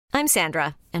I'm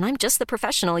Sandra, and I'm just the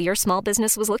professional your small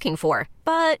business was looking for.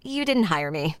 But you didn't hire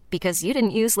me because you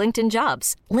didn't use LinkedIn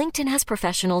Jobs. LinkedIn has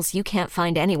professionals you can't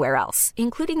find anywhere else,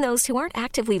 including those who aren't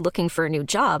actively looking for a new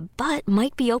job, but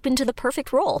might be open to the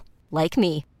perfect role, like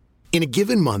me. In a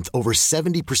given month, over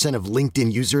 70% of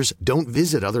LinkedIn users don't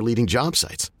visit other leading job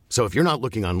sites. So if you're not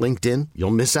looking on LinkedIn,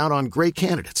 you'll miss out on great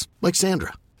candidates like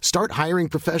Sandra. Start hiring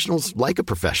professionals like a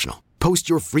professional. Post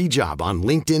your free job on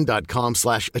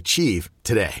linkedin.com/achieve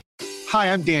today.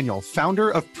 Hi, I'm Daniel, founder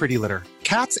of Pretty Litter.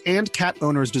 Cats and cat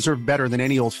owners deserve better than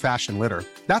any old-fashioned litter.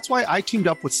 That's why I teamed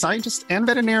up with scientists and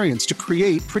veterinarians to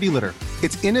create Pretty Litter.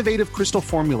 Its innovative crystal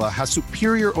formula has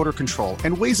superior odor control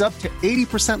and weighs up to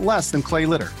 80% less than clay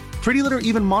litter. Pretty Litter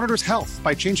even monitors health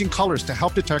by changing colors to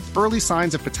help detect early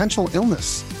signs of potential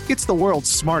illness. It's the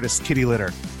world's smartest kitty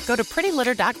litter. Go to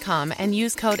prettylitter.com and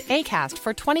use code ACAST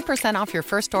for 20% off your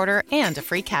first order and a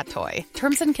free cat toy.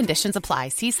 Terms and conditions apply.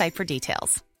 See site for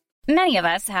details. Many of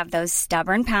us have those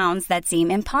stubborn pounds that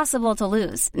seem impossible to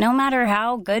lose, no matter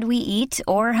how good we eat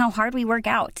or how hard we work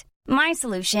out. My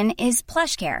solution is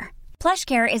PlushCare.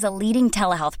 PlushCare is a leading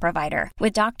telehealth provider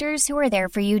with doctors who are there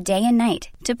for you day and night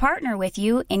to partner with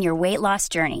you in your weight loss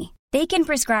journey. They can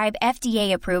prescribe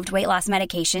FDA-approved weight loss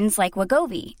medications like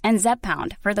Wegovy and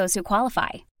Zepbound for those who qualify.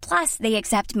 Plus, they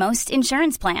accept most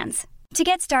insurance plans. To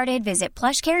get started, visit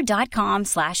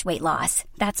plushcare.com/weightloss.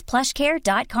 That's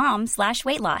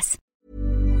plushcare.com/weightloss.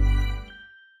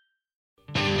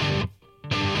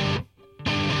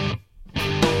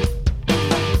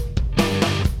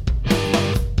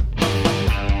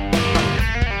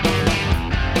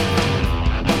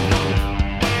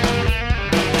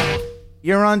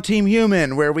 You're on Team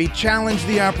Human, where we challenge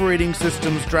the operating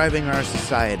systems driving our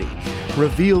society,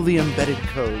 reveal the embedded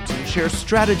codes, and share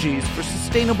strategies for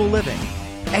sustainable living,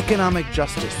 economic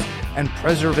justice, and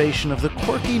preservation of the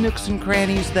quirky nooks and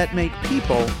crannies that make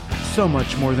people so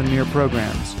much more than mere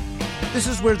programs. This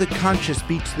is where the conscious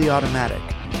beats the automatic,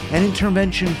 an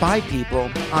intervention by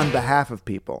people on behalf of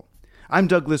people. I'm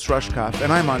Douglas Rushkoff,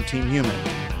 and I'm on Team Human.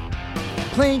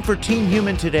 Playing for Team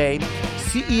Human today,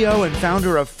 CEO and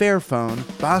founder of Fairphone,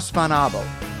 Bas van Abel.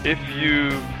 If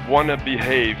you want to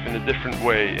behave in a different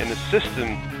way in a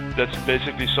system that's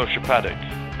basically sociopathic,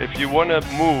 if you want to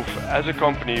move as a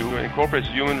company who incorporates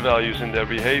human values in their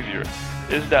behavior,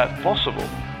 is that possible?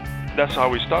 That's how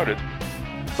we started.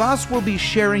 Bas will be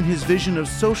sharing his vision of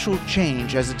social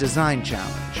change as a design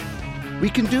challenge. We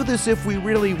can do this if we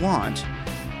really want,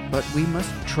 but we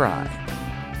must try.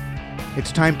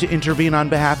 It's time to intervene on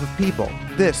behalf of people.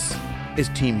 This is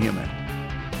Team Human.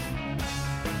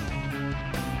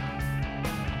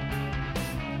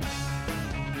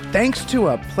 Thanks to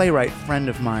a playwright friend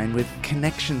of mine with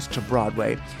connections to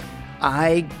Broadway,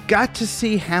 I got to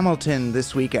see Hamilton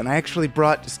this weekend. I actually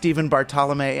brought Stephen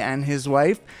Bartolome and his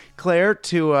wife, Claire,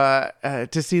 to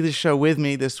see the show with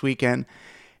me this weekend.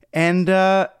 And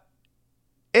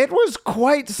it was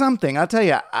quite something. I'll tell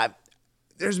you,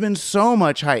 there's been so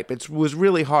much hype. It was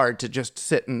really hard to just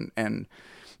sit and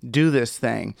do this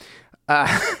thing,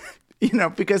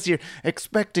 because you're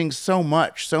expecting so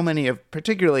much. So many of,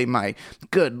 particularly my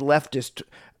good leftist,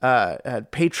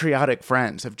 patriotic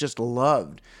friends have just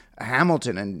loved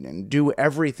Hamilton and do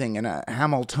everything in a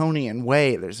Hamiltonian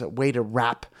way. There's a way to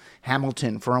wrap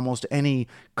Hamilton for almost any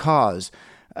cause.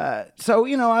 So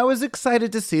I was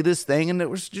excited to see this thing, and there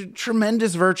was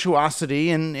tremendous virtuosity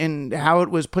in how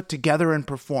it was put together and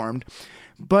performed.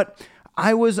 But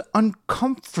I was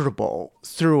uncomfortable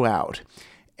throughout,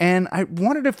 and I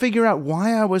wanted to figure out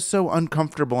why I was so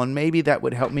uncomfortable, and maybe that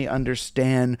would help me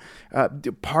understand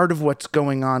part of what's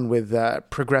going on with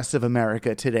progressive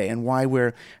America today and why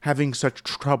we're having such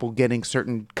trouble getting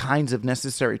certain kinds of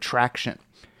necessary traction.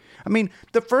 I mean,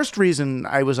 the first reason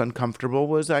I was uncomfortable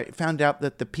was I found out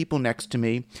that the people next to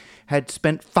me had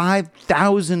spent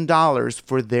 $5,000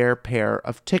 for their pair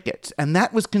of tickets, and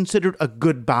that was considered a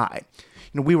good buy.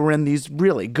 We were in these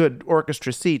really good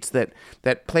orchestra seats that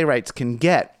playwrights can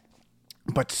get,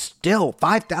 but still,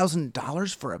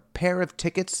 $5,000 for a pair of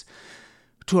tickets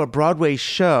to a Broadway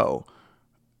show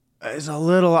is a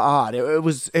little odd. It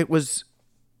was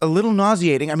a little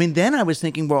nauseating. I mean, then I was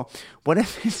thinking, well, what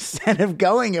if instead of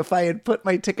going, if I had put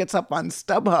my tickets up on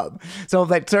StubHub? So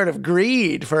that sort of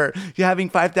greed for having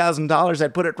 $5,000,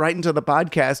 I'd put it right into the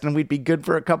podcast and we'd be good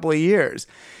for a couple of years.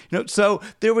 So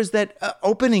there was that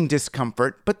opening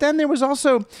discomfort, but then there was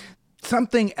also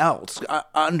something else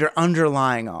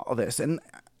underlying all this. And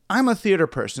I'm a theater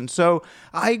person, so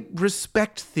I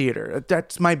respect theater.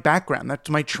 That's my background. That's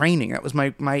my training. That was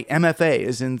my MFA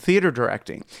is in theater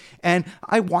directing. And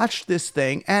I watched this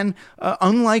thing, and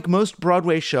unlike most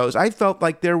Broadway shows, I felt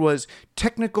like there was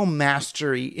technical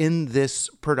mastery in this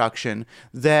production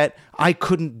that I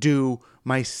couldn't do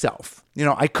myself.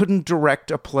 I couldn't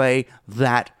direct a play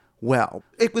that well.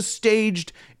 It was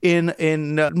staged in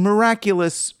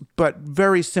miraculous but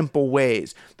very simple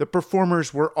ways. The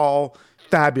performers were all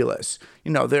fabulous.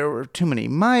 There were too many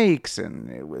mics, and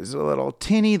it was a little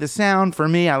tinny, the sound. For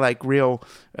me, I like real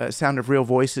sound of real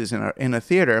voices in a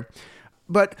theater.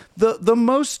 But the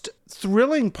most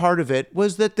thrilling part of it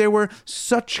was that there were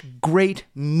such great,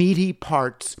 meaty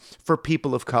parts for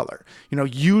people of color.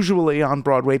 Usually on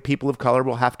Broadway, people of color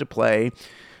will have to play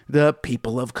the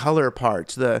people of color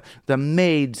parts, the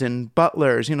maids and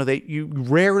butlers. You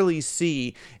rarely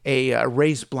see a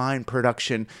race-blind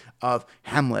production of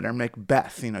Hamlet or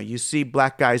Macbeth. You see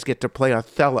black guys get to play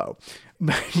Othello.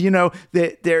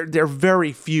 There are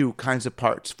very few kinds of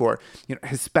parts for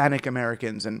Hispanic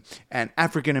Americans and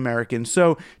African Americans.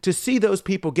 So to see those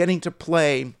people getting to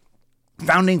play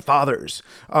founding fathers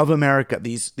of America,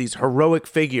 these heroic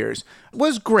figures,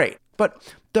 was great.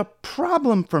 But the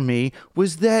problem for me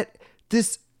was that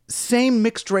this same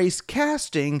mixed race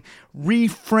casting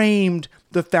reframed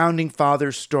the founding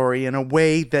fathers story in a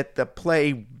way that the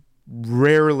play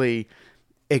rarely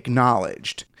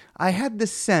acknowledged. I had the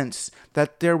sense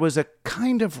that there was a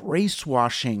kind of race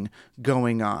washing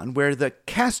going on, where the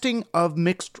casting of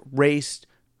mixed race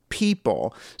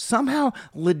people somehow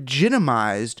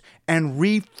legitimized and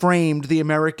reframed the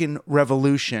American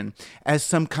Revolution as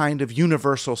some kind of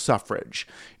universal suffrage.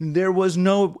 There was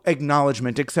no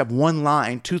acknowledgement, except one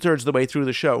line 2/3 of the way through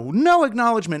the show, no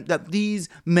acknowledgement that these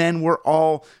men were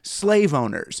all slave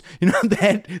owners,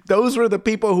 that those were the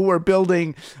people who were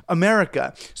building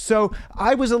America. So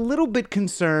I was a little bit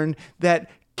concerned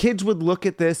that kids would look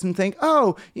at this and think,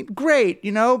 oh, great,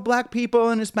 black people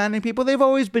and Hispanic people, they've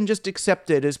always been just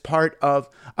accepted as part of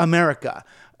America.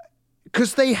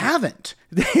 Because they haven't.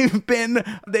 They've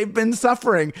been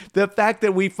suffering. The fact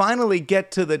that we finally get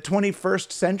to the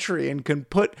 21st century and can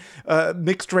put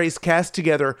mixed race cast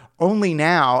together only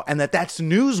now, and that's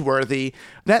newsworthy,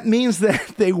 that means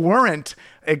that they weren't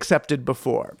accepted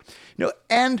before.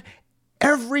 And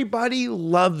everybody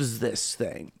loves this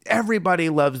thing. Everybody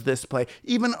loves this play.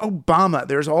 Even Obama.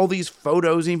 There's all these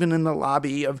photos, even in the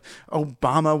lobby, of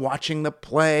Obama watching the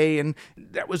play, and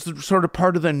that was sort of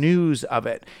part of the news of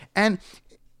it. And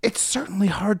it's certainly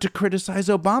hard to criticize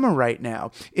Obama right now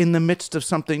in the midst of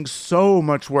something so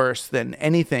much worse than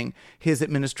anything his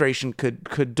administration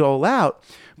could dole out.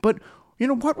 But,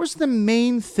 what was the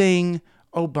main thing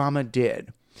Obama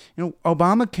did?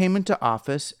 Obama came into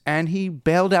office and he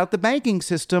bailed out the banking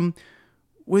system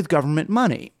with government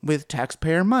money, with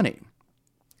taxpayer money.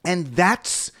 And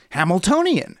that's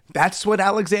Hamiltonian. That's what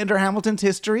Alexander Hamilton's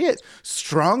history is.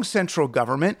 Strong central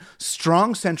government,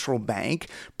 strong central bank,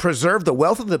 preserve the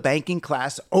wealth of the banking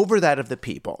class over that of the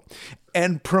people,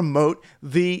 and promote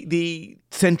the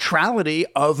centrality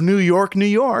of New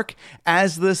York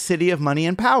as the city of money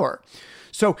and power.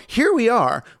 So here we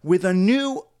are with a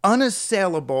new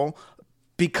unassailable,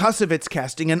 because of its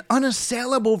casting, an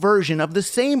unassailable version of the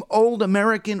same old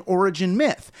American origin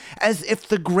myth, as if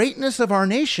the greatness of our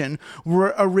nation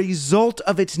were a result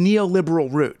of its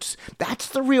neoliberal roots. That's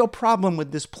the real problem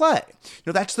with this play.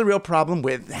 That's the real problem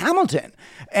with Hamilton.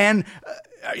 And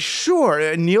sure,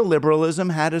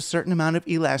 neoliberalism had a certain amount of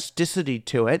elasticity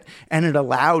to it, and it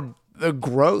allowed the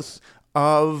growth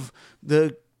of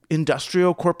the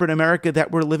industrial corporate America that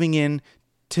we're living in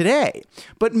today.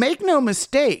 But make no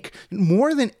mistake,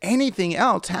 more than anything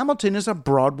else, Hamilton is a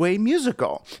Broadway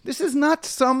musical. This is not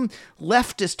some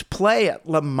leftist play at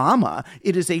La Mama.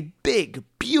 It is a big,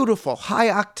 beautiful,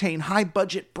 high-octane,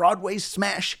 high-budget Broadway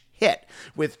smash hit,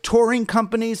 with touring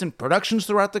companies and productions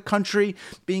throughout the country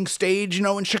being staged,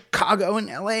 in Chicago and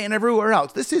LA and everywhere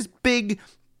else. This is big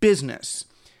business.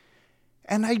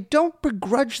 And I don't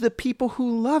begrudge the people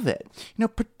who love it,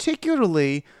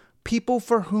 particularly people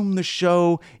for whom the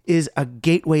show is a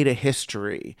gateway to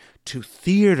history, to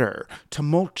theater, to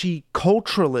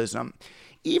multiculturalism,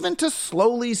 even to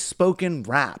slowly spoken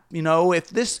rap. If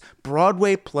this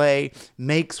Broadway play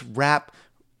makes rap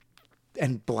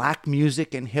and black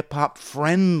music and hip hop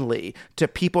friendly to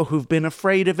people who've been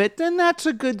afraid of it, then that's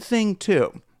a good thing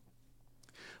too.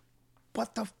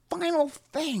 But the final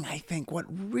thing, I think, what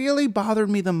really bothered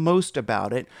me the most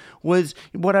about it was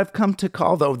what I've come to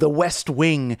call, though, the West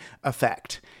Wing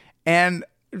effect. And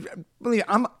really,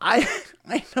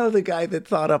 I know the guy that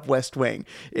thought up West Wing.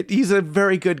 He's a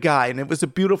very good guy, and it was a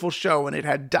beautiful show, and it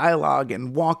had dialogue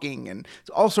and walking and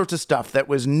all sorts of stuff that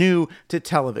was new to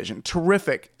television.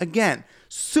 Terrific. Again,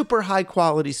 super high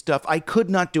quality stuff. I could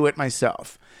not do it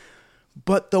myself.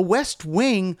 But the West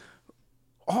Wing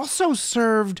also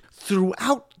served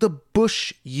throughout the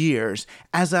Bush years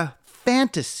as a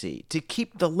fantasy to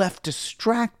keep the left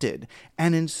distracted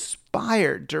and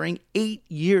inspired during 8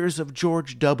 years of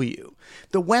George W.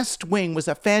 The West Wing was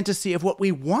a fantasy of what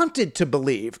we wanted to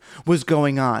believe was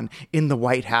going on in the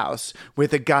White House,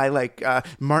 with a guy like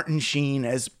Martin Sheen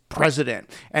as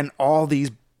president and all these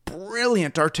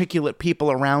brilliant, articulate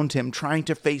people around him trying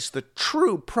to face the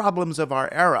true problems of our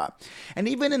era. And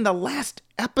even in the last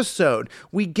episode,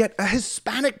 we get a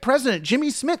Hispanic president. Jimmy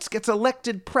Smits gets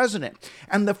elected president.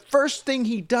 And the first thing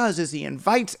he does is he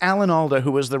invites Alan Alda,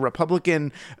 who was the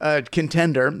Republican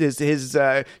contender, his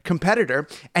competitor,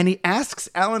 and he asks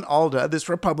Alan Alda, this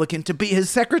Republican, to be his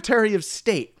Secretary of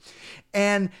State.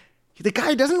 And the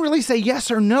guy doesn't really say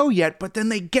yes or no yet, but then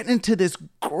they get into this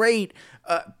great,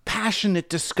 passionate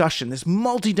discussion, this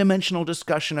multidimensional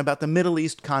discussion about the Middle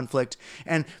East conflict,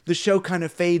 and the show kind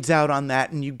of fades out on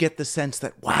that, and you get the sense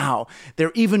that, wow,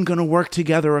 they're even going to work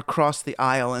together across the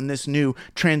aisle in this new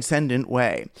transcendent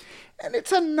way. And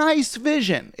it's a nice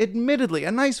vision, admittedly,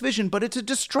 a nice vision, but it's a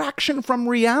distraction from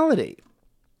reality.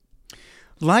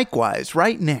 Likewise,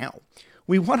 right now,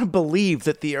 we want to believe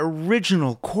that the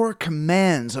original core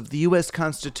commands of the U.S.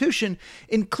 Constitution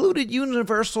included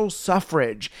universal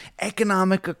suffrage,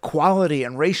 economic equality,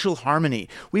 and racial harmony.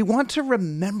 We want to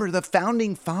remember the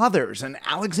Founding Fathers and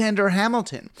Alexander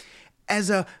Hamilton as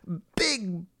a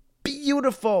big,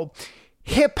 beautiful,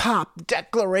 hip-hop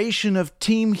declaration of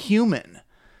Team Human.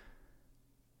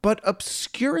 But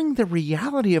obscuring the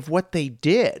reality of what they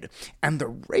did and the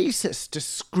racist,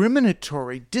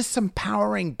 discriminatory,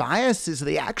 disempowering biases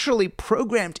they actually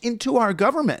programmed into our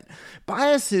government,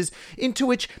 biases into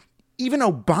which even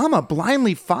Obama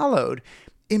blindly followed,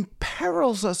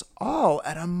 imperils us all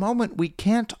at a moment we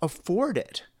can't afford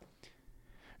it.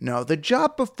 No, the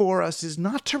job before us is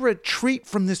not to retreat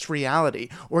from this reality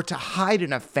or to hide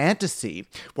in a fantasy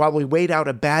while we wait out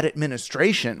a bad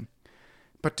administration,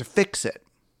 but to fix it.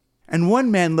 And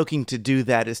one man looking to do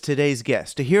that is today's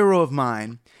guest, a hero of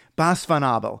mine, Bas van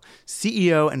Abel,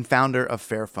 CEO and founder of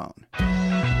Fairphone.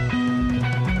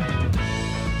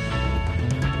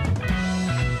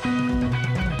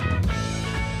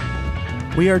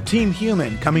 We are Team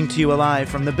Human, coming to you live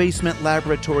from the Basement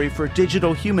Laboratory for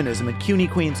Digital Humanism at CUNY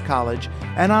Queens College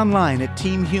and online at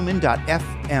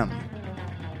teamhuman.fm.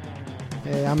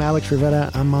 Hey, I'm Alex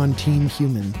Rivera. I'm on Team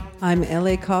Human. I'm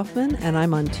L.A. Kaufman, and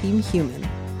I'm on Team Human.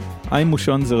 I'm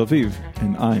Mushan Zeraviv,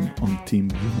 and I'm on Team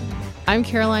Human. I'm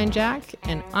Caroline Jack,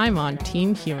 and I'm on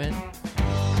Team Human.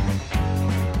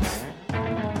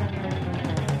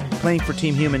 Playing for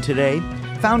Team Human today,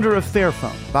 founder of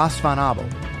Fairphone, Bas van Abel.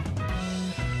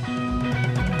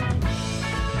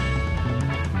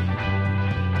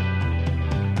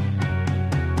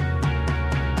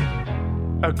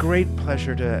 A great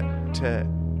pleasure to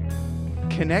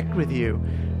connect with you.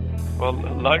 Well,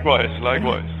 likewise,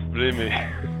 believe me.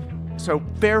 So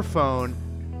Fairphone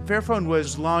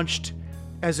was launched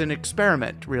as an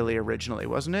experiment, really, originally,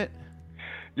 wasn't it?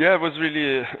 Yeah, it was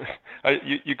really,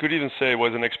 you could even say it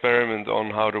was an experiment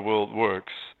on how the world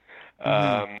works.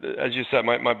 Mm-hmm. As you said,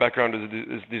 my background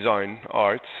is design,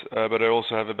 art, but I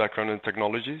also have a background in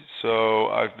technology. So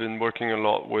I've been working a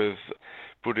lot with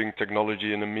putting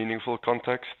technology in a meaningful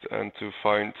context and to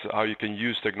find how you can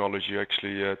use technology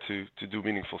actually to do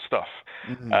meaningful stuff.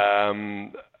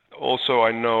 Mm-hmm. Also,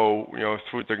 I know,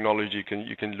 through technology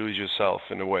you can lose yourself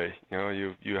in a way.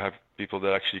 You have people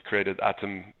that actually created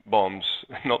atom bombs,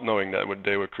 not knowing that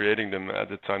they were creating them at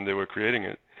the time they were creating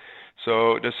it.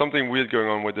 So there's something weird going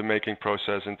on with the making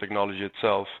process and technology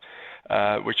itself,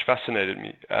 which fascinated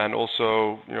me. And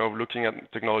also, looking at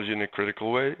technology in a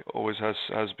critical way always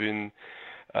has been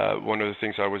one of the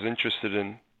things I was interested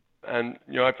in. And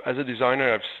as a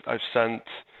designer, I've sent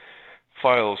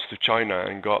files to China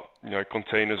and got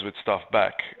containers with stuff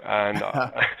back, and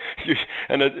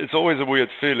and it's always a weird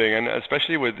feeling, and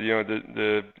especially with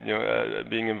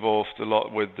being involved a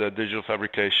lot with digital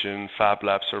fabrication, fab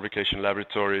labs, fabrication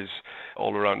laboratories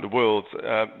all around the world.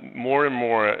 More and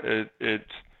more, it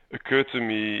occurred to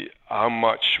me how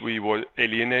much we were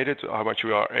alienated, how much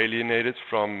we are alienated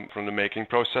from the making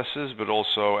processes, but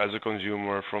also as a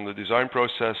consumer from the design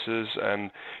processes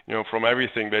and, from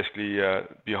everything basically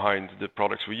behind the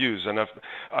products we use. And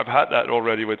I've had that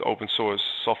already with open source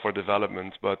software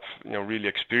development, but, really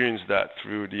experienced that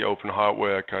through the open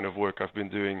hardware kind of work I've been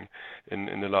doing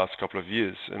in the last couple of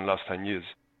years, in the last 10 years.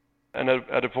 And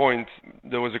at a point,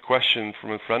 there was a question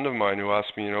from a friend of mine who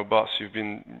asked me, Bas, you've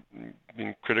been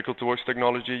critical towards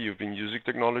technology, you've been using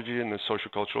technology in a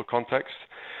social cultural context,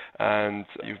 and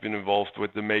you've been involved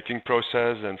with the making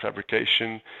process and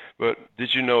fabrication, but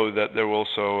did you know that there were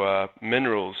also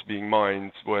minerals being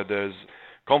mined where there's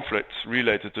conflicts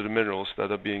related to the minerals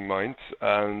that are being mined,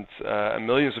 and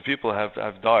millions of people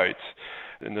have died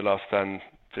in the last 10,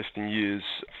 15 years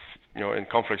in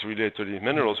conflicts related to the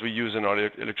minerals we use in our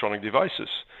electronic devices.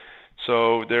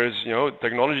 So there's,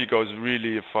 technology goes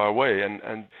really far away.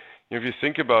 And if you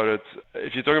think about it,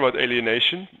 if you're talking about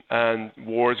alienation and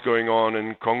wars going on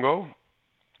in Congo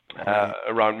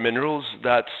around minerals,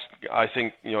 that's, I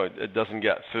think, it doesn't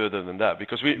get further than that,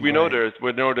 because we know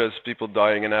there's people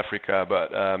dying in Africa,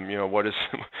 but what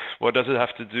does it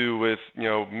have to do with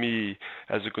me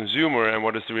as a consumer, and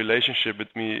what is the relationship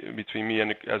between me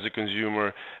and as a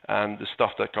consumer and the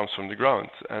stuff that comes from the ground?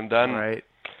 And then right.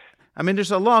 I mean,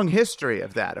 there's a long history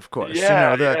of that, of course.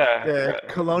 The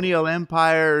colonial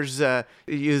empires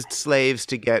used slaves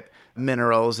to get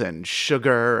minerals and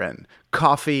sugar and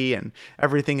coffee and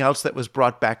everything else that was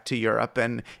brought back to Europe.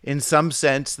 And in some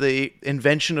sense, the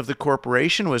invention of the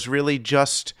corporation was really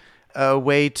just a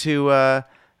way to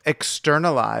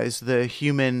externalize the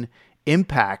human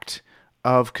impact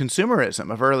of consumerism,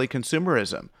 of early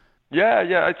consumerism.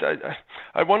 Yeah.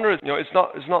 I wonder. It's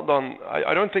not done.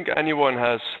 I don't think anyone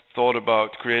has thought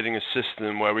about creating a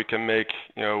system where we can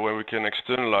where we can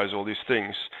externalize all these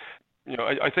things.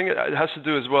 I think it has to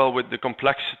do as well with the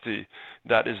complexity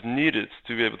that is needed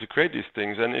to be able to create these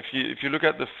things. And if you look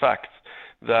at the fact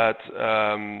that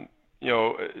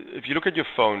if you look at your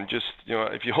phone, just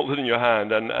if you hold it in your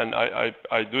hand, and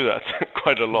I do that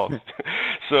quite a lot.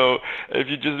 So if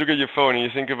you just look at your phone and you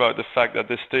think about the fact that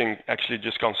this thing actually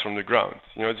just comes from the ground,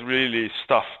 it's really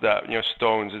stuff that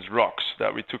stones, it's rocks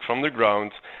that we took from the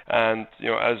ground, and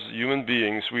as human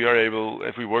beings we are able,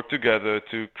 if we work together,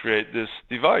 to create this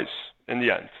device. In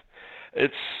the end,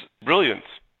 it's brilliant.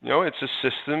 It's a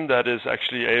system that is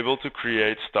actually able to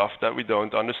create stuff that we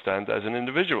don't understand as an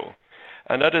individual.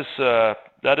 And that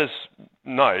is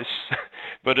nice,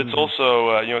 but it's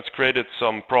also it's created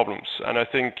some problems. And I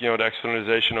think the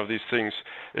externalization of these things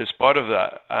is part of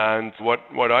that. And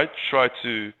what I try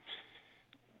to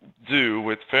do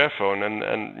with Fairphone,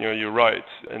 and you're right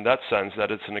in that sense that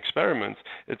it's an experiment.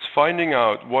 It's finding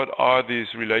out what are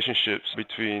these relationships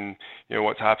between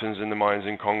what happens in the mines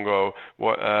in Congo,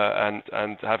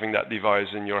 and having that device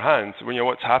in your hand.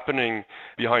 What's happening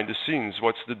behind the scenes?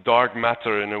 What's the dark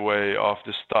matter in a way of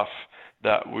the stuff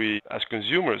that we as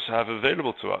consumers have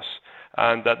available to us?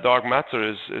 And that dark matter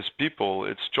is people,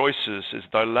 it's choices, it's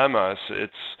dilemmas,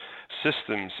 it's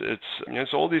systems,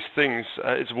 it's all these things,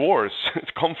 it's wars, it's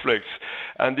conflicts,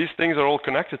 and these things are all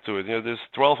connected to it. There's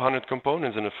 1,200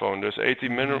 components in a phone. There's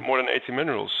more than 80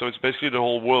 minerals. So it's basically the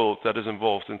whole world that is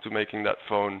involved into making that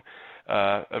phone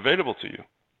available to you.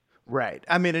 Right.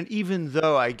 I mean, and even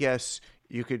though I guess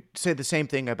you could say the same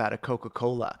thing about a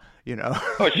Coca-Cola,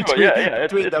 Oh, sure.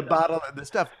 between the bottle and the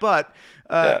stuff. But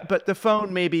the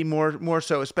phone maybe more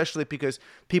so, especially because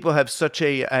people have such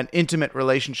an intimate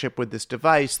relationship with this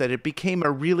device that it became a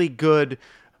really good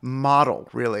model,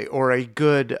 really, or a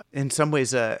good, in some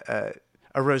ways, a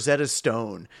Rosetta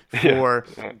Stone for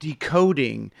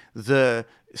decoding the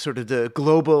sort of the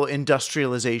global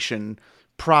industrialization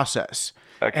process.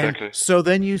 Exactly. And so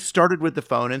then you started with the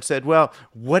phone and said, well,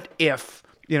 what if,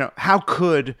 how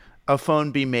could a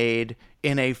phone be made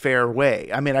in a fair way?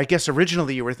 I mean, I guess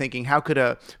originally you were thinking, how could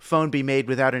a phone be made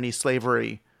without any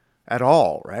slavery at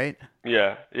all, right?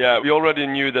 Yeah. We already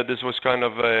knew that this was kind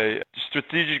of a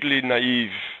strategically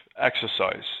naive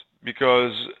exercise,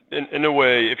 because in a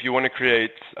way, if you want to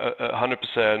create a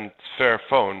 100% fair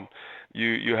phone,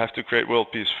 you have to create world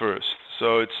peace first.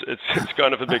 So it's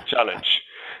kind of a big challenge.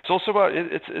 It's also about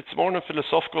it's more on a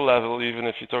philosophical level, even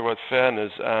if you talk about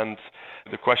fairness and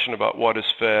the question about what is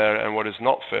fair and what is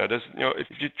not fair. There's, if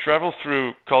you travel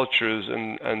through cultures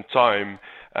and time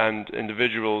and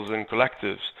individuals and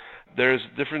collectives, there's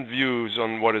different views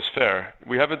on what is fair.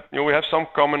 We have we have some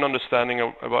common understanding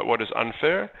about what is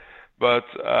unfair, but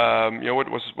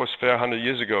what was fair 100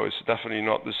 years ago is definitely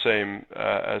not the same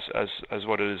as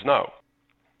what it is now.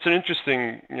 It's an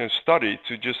interesting study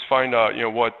to just find out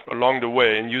what along the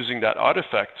way, and using that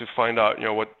artifact to find out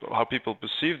how people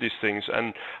perceive these things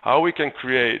and how we can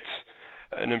create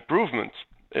an improvement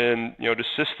in the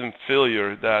system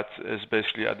failure that is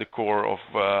basically at the core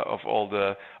of all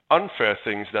the unfair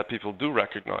things that people do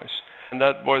recognize. And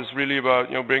that was really about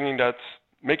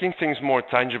making things more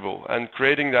tangible and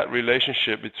creating that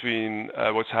relationship between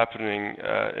what's happening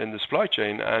in the supply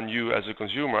chain and you as a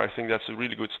consumer. I think that's a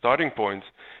really good starting point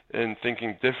in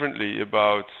thinking differently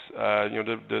about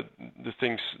the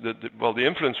things the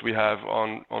influence we have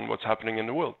on what's happening in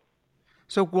the world.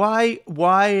 So why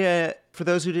for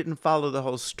those who didn't follow the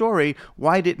whole story,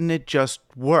 why didn't it just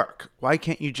work? Why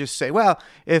can't you just say, well,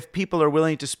 if people are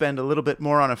willing to spend a little bit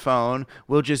more on a phone,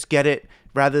 we'll just get it,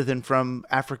 rather than from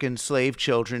African slave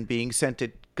children being sent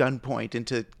at gunpoint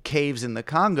into caves in the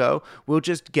Congo, we'll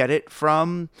just get it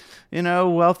from,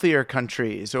 wealthier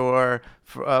countries, or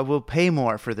we'll pay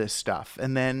more for this stuff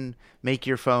and then make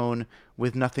your phone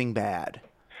with nothing bad.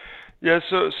 Yeah,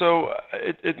 so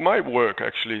it might work,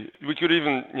 actually. We could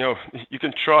even, you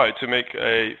can try to make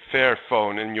a fair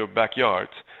phone in your backyard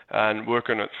and work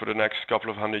on it for the next couple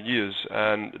of 100 years,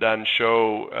 and then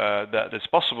show that it's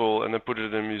possible, and then put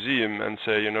it in a museum and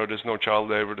say, there's no child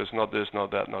labor, there's not this,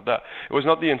 not that, not that. It was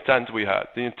not the intent we had.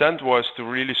 The intent was to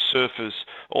really surface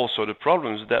also the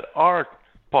problems that are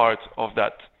part of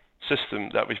that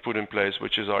system that we've put in place,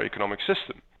 which is our economic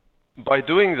system. By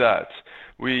doing that,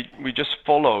 we just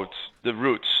followed the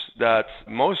routes that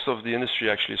most of the industry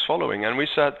actually is following. And we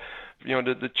said,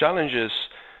 the challenge is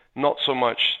not so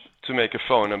much to make a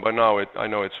phone, and by now I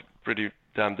know it's pretty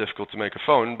damn difficult to make a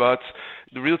phone, but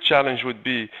the real challenge would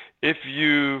be if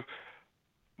you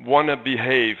want to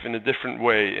behave in a different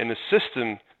way in a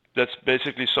system that's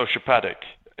basically sociopathic.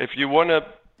 If you want to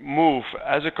move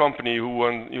as a company who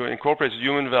incorporates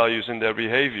human values in their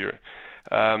behavior,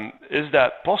 is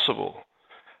that possible?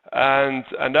 And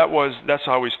that's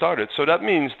how we started. So that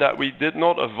means that we did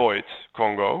not avoid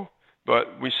Congo,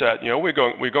 but we said, we're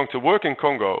going to work in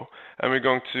Congo, and we're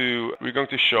going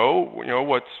to show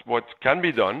what can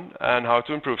be done and how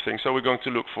to improve things. So we're going to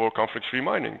look for conflict-free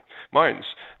mines.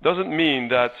 Doesn't mean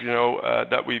that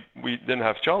that we didn't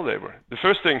have child labor. The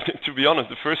first thing, to be honest,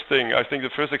 I think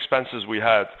the first expenses we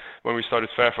had when we started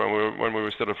Fairphone, when we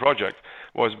were still a project,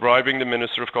 was bribing the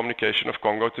Minister of Communication of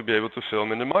Congo to be able to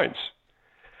film in the mines.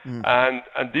 And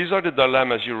these are the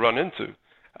dilemmas you run into.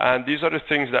 And these are the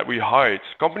things that we hide.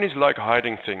 Companies like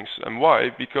hiding things. And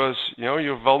why? Because,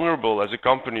 you're vulnerable as a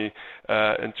company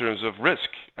in terms of risk.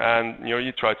 And,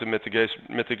 you try to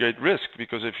mitigate risk,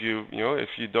 because if you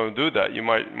don't do that, you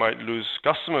might lose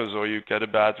customers, or you get a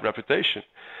bad reputation.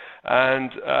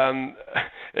 And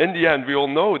in the end, we all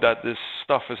know that this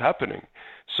stuff is happening.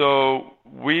 So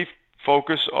we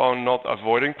focus on not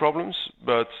avoiding problems,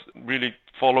 but really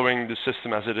following the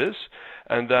system as it is,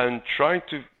 and then trying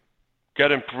to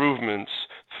get improvements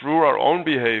through our own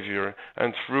behavior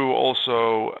and through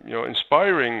also,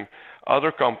 inspiring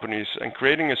other companies and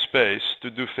creating a space to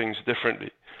do things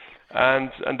differently.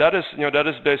 And that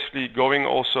is basically going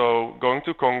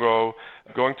to Congo,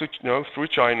 going to through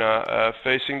China,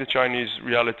 facing the Chinese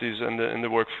realities in the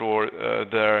work floor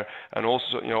there, and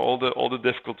also all the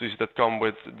difficulties that come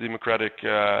with democratic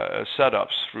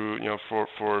setups through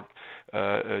for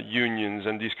unions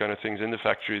and these kind of things in the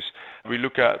factories. We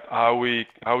look at how we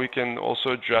can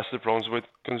also address the problems with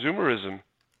consumerism.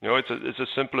 It's as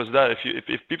simple as that.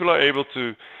 If people are able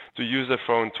to use their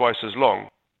phone twice as long,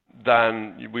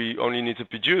 then we only need to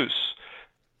produce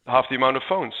half the amount of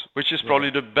phones, which is probably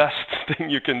the best thing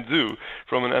you can do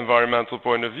from an environmental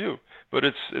point of view. But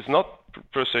it's not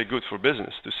per se good for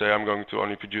business to say I'm going to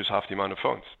only produce half the amount of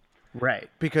phones. Right,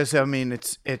 because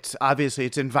it's obviously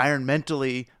it's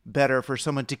environmentally better for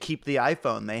someone to keep the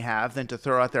iPhone they have than to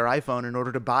throw out their iPhone in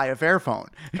order to buy a Fairphone.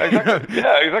 Exactly.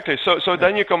 Yeah, exactly. So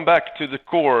then you come back to the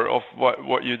core of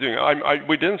what you're doing.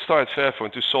 We didn't start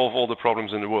Fairphone to solve all the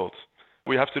problems in the world.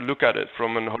 We have to look at it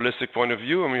from a holistic point of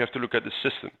view, and we have to look at the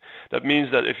system. That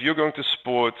means that if you're going to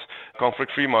support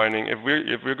conflict-free mining, if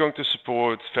we're going to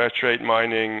support fair trade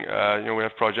mining, we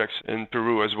have projects in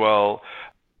Peru as well.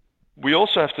 We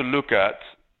also have to look at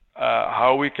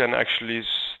how we can actually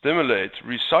stimulate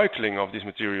recycling of these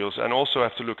materials, and also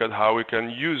have to look at how we can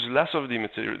use less of the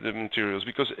materials,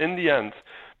 because in the end,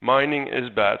 mining is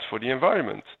bad for the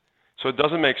environment. So it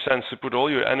doesn't make sense to put all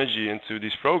your energy into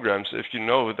these programs if you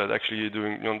know that actually you're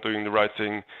doing the right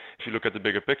thing if you look at the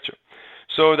bigger picture.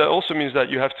 So that also means that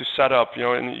you have to set up,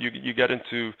 and you get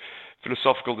into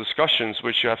philosophical discussions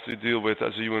which you have to deal with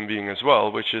as a human being as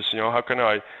well, which is, how can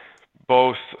I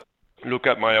both look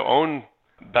at my own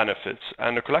benefits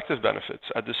and the collective benefits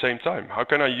at the same time? How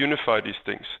can I unify these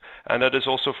things? And that is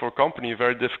also for a company a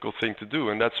very difficult thing to do.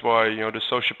 And that's why, the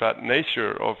sociopath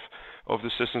nature of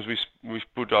the systems we've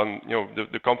put on,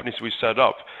 the companies we set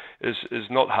up is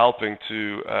not helping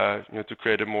to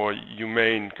create a more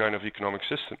humane kind of economic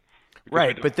system.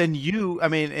 Right. But then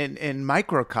in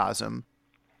microcosm,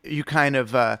 you kind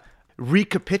of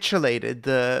recapitulated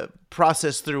the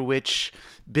process through which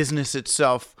business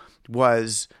itself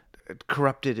was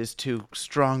corrupted is too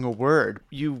strong a word.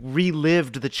 You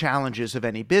relived the challenges of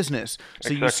any business.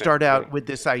 So Exactly. You start out with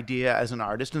this idea as an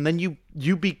artist, and then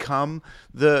you become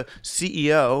the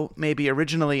CEO, maybe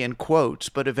originally in quotes,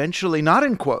 but eventually not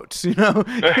in quotes. You're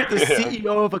the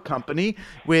CEO of a company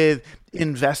with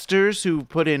investors who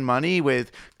put in money,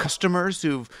 with customers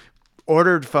who've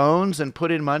ordered phones and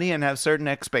put in money and have certain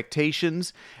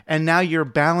expectations. And now you're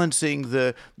balancing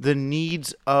the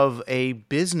needs of a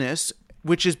business,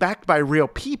 which is backed by real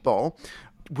people,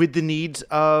 with the needs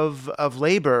of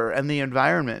labor and the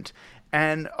environment.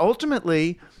 And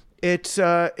ultimately, it's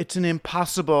an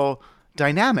impossible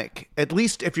dynamic, at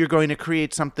least if you're going to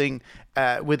create something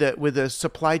with a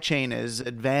supply chain as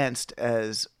advanced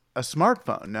as a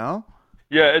smartphone, no?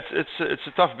 Yeah, it's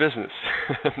a tough business.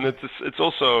 It's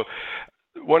also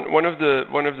one of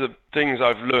the things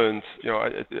I've learned.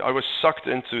 I was sucked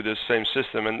into this same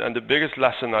system, and the biggest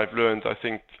lesson I've learned, I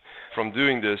think, from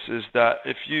doing this is that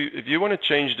if you want to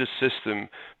change the system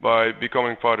by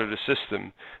becoming part of the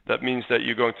system, that means that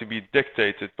you're going to be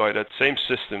dictated by that same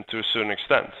system to a certain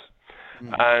extent.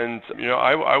 And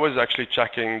I was actually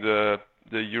checking the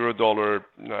euro dollar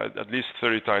at least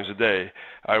 30 times a day.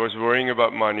 I was worrying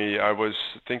about money. I was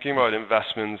thinking about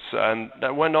investments, and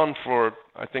that went on for,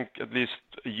 I think, at least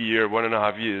a year,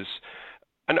 1.5 years.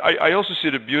 And I also see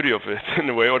the beauty of it in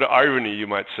a way, or the irony, you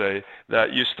might say,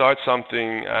 that you start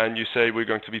something and you say we're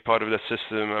going to be part of that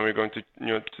system and we're going to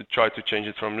to try to change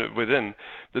it from within.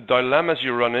 The dilemmas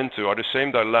you run into are the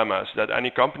same dilemmas that any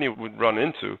company would run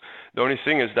into. The only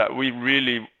thing is that we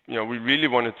really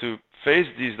wanted to face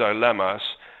these dilemmas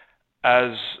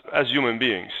as human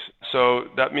beings. So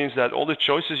that means that all the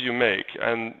choices you make,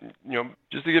 and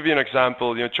just to give you an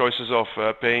example, choices of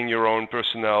paying your own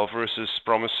personnel versus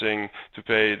promising to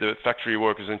pay the factory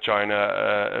workers in China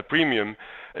a premium.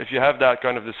 If you have that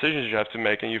kind of decisions you have to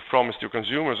make, and you've promised your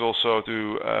consumers also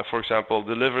to, for example,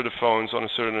 deliver the phones on a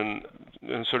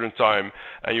certain time,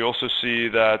 and you also see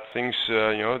that things,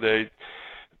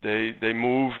 they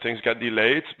move, things get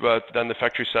delayed, but then the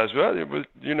factory says, well,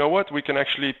 you know what, we can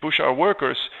actually push our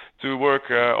workers to work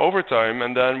overtime,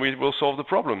 and then we will solve the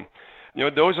problem.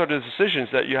 Those are the decisions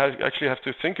that you actually have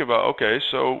to think about. Okay,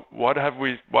 so why have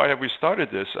we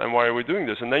started this, and why are we doing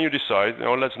this? And then you decide,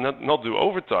 let's not do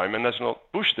overtime, and let's not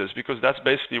push this, because that's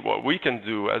basically what we can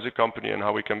do as a company and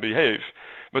how we can behave.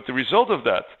 But the result of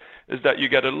that is that you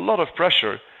get a lot of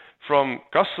pressure from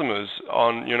customers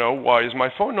on, why is my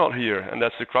phone not here? And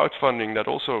that's the crowdfunding that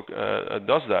also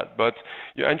does that. But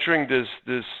you're entering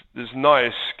this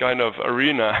nice kind of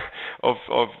arena of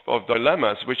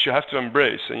dilemmas, which you have to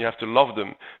embrace and you have to love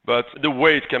them. But the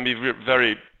weight can be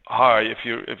very high if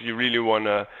you're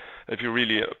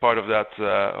really a part of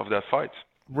that fight.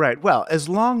 Right. Well, as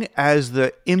long as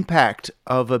the impact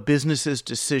of a business's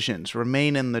decisions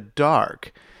remain in the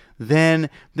dark, then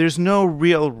there's no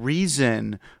real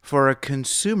reason for a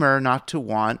consumer not to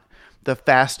want the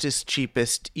fastest,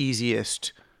 cheapest,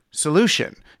 easiest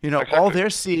solution. Exactly. All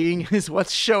they're seeing is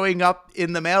what's showing up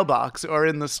in the mailbox or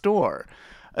in the store.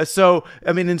 So,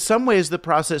 in some ways, the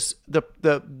process,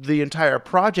 the entire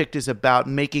project is about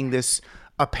making this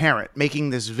apparent, making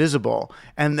this visible,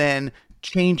 and then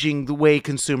changing the way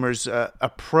consumers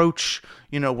approach,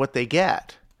 what they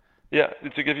get. Yeah,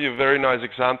 to give you a very nice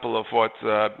example of what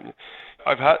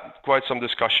I've had quite some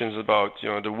discussions about,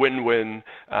 the win-win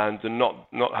and the not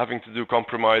having to do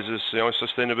compromises.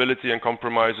 Sustainability and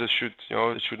compromises should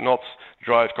not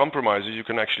drive compromises. You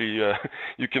can actually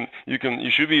you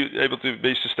should be able to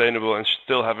be sustainable and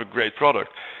still have a great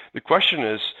product. The question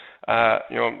is,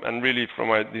 and really from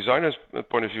my designer's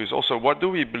point of view, is also what do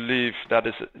we believe that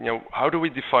is, how do we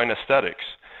define aesthetics?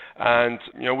 And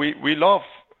we love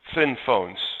thin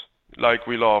phones, like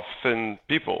we love thin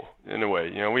people in a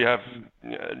way. We have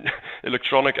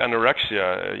electronic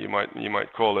anorexia, you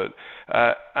might call it.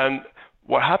 And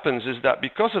what happens is that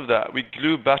because of that, we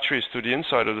glue batteries to the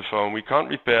inside of the phone. We can't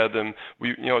repair them.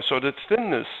 So the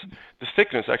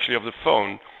thickness actually of the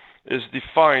phone is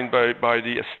defined by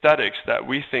the aesthetics that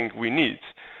we think we need.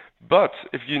 But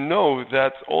if you know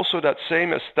that also that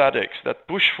same aesthetics that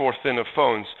push for thinner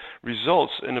phones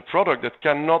results in a product that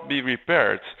cannot be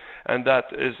repaired, and that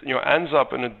is, ends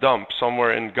up in a dump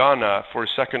somewhere in Ghana for a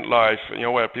second life,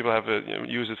 where people have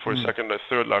use it for a second life,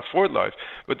 third life, fourth life,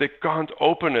 but they can't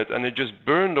open it, and they just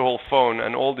burn the whole phone,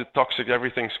 and all the toxic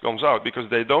everything comes out because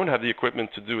they don't have the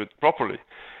equipment to do it properly.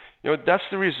 That's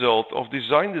the result of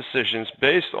design decisions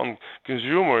based on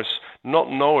consumers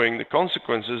not knowing the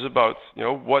consequences about,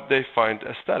 what they find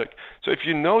aesthetic. So if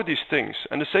you know these things,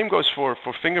 and the same goes for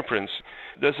fingerprints.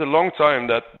 There's a long time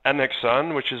that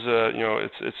NXan, which is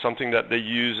it's something that they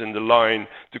use in the line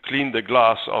to clean the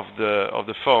glass of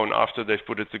the phone after they've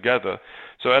put it together.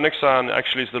 So NXan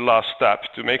actually is the last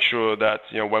step to make sure that,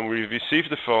 when we receive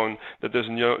the phone, that there's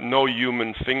no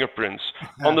human fingerprints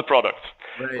on the product.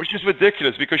 Right. Which is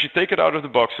ridiculous, because you take it out of the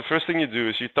box, the first thing you do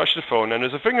is you touch the phone and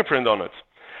there's a fingerprint on it.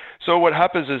 So what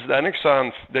happens is the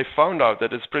NXan, they found out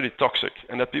that it's pretty toxic,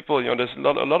 and that people, there's a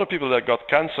lot of people that got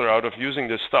cancer out of using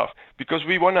this stuff, because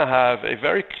we want to have a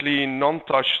very clean,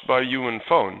 non-touched by human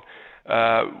phone.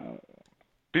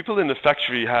 People in the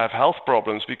factory have health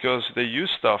problems because they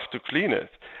use stuff to clean it.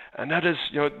 And that is,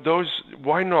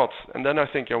 why not? And then I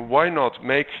think, why not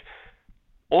make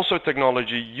also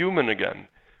technology human again?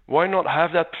 Why not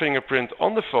have that fingerprint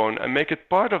on the phone and make it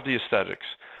part of the aesthetics?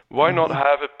 Why not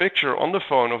have a picture on the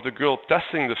phone of the girl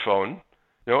testing the phone,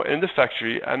 in the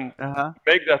factory, and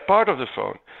make that part of the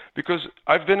phone? Because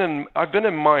I've been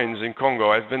in mines in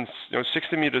Congo. I've been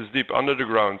 60 meters deep under the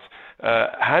ground,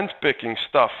 hand picking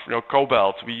stuff,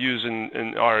 cobalt we use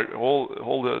in our whole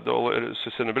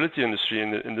sustainability industry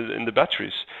in the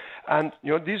batteries. And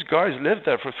these guys live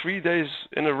there for 3 days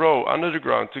in a row under the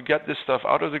ground to get this stuff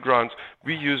out of the ground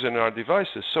we use in our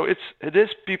devices. So it is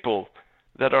people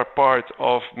that are part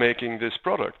of making this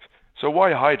product. So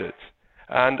why hide it?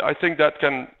 And I think that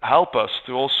can help us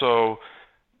to also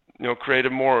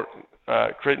create more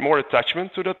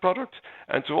attachment to that product,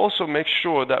 and to also make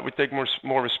sure that we take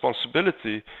more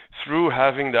responsibility through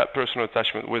having that personal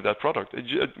attachment with that product.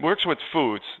 It works with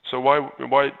food, so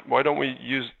why don't we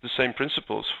use the same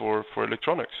principles for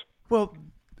electronics? Well,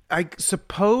 I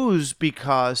suppose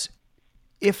because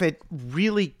if it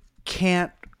really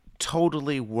can't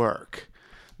totally work,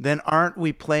 then aren't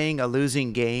we playing a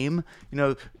losing game?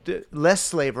 Less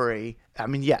slavery. I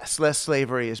mean, yes, less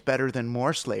slavery is better than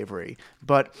more slavery.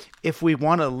 But if we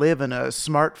want to live in a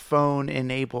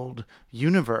smartphone-enabled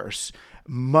universe,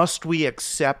 must we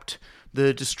accept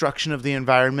the destruction of the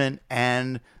environment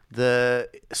and the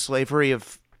slavery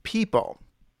of people?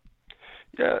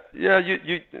 Yeah.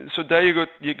 So there you go.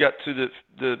 You get to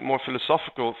the more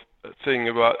philosophical thing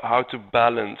about how to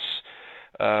balance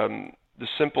the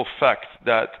simple fact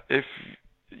that if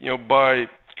by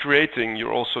creating,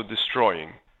 you're also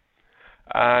destroying.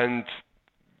 And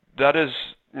that is,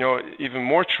 even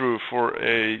more true for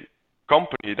a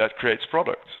company that creates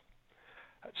products.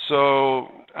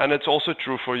 So, and it's also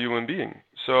true for a human being.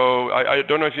 So I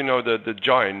don't know if you know the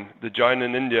Jain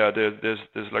in India.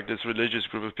 There's like this religious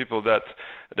group of people that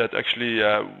actually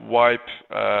wipe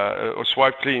or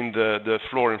swipe clean the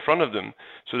floor in front of them,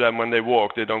 so that when they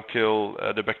walk, they don't kill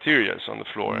the bacteria on the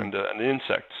floor and the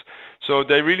insects. So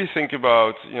they really think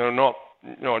about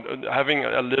having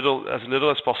as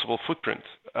little as possible footprint.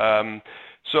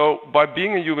 So by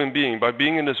being a human being, by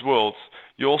being in this world,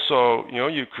 you also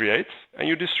you create and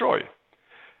you destroy.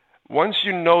 Once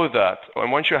you know that,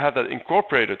 and once you have that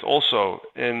incorporated also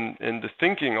in the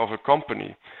thinking of a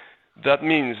company, that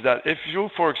means that if you,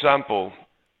 for example,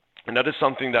 and that is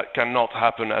something that cannot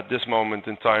happen at this moment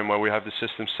in time where we have the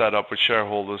system set up with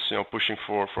shareholders, pushing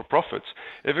for profits.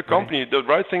 If a company, the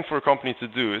right thing for a company to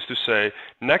do is to say,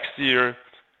 next year,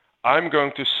 I'm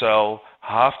going to sell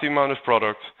half the amount of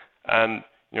product, and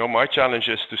my challenge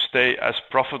is to stay as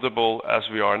profitable as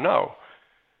we are now.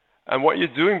 And what you're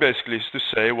doing basically is to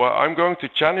say, well, I'm going to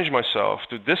challenge myself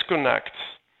to disconnect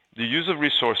the use of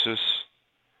resources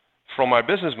from my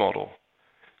business model,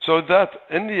 so that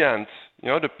in the end,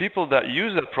 the people that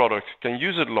use that product can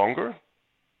use it longer.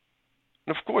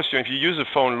 And of course, if you use a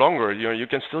phone longer, you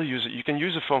can still use it. You can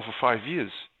use a phone for 5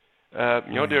 years.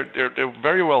 They're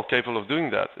very well capable of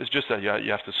doing that. It's just that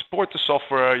you have to support the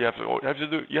software. You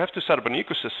have to set up an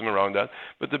ecosystem around that.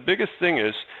 But the biggest thing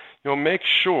is, make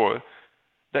sure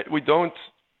that we don't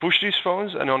push these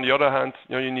phones, and on the other hand,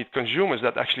 you need consumers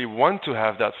that actually want to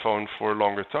have that phone for a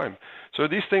longer time. So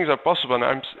these things are possible,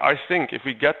 and I think if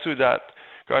we get to that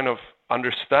kind of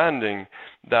understanding,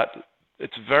 that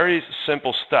it's a very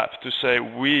simple step to say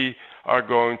we are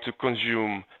going to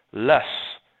consume less,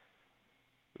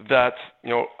 that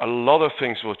a lot of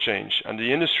things will change and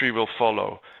the industry will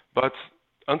follow. But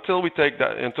until we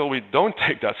don't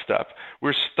take that step,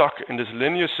 we're stuck in this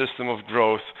linear system of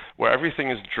growth where everything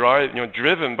is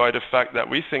driven by the fact that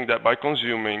we think that by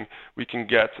consuming we can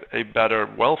get a better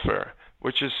welfare,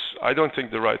 which is, I don't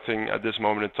think, the right thing at this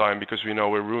moment in time, because we know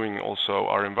we're ruining also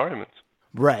our environment.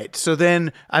 Right. So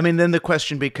then the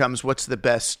question becomes, what's the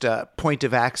best point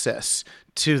of access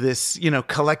to this,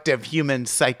 collective human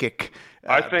psychic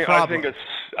problem?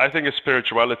 I think it's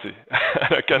spirituality.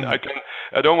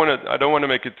 I don't want to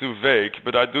make it too vague,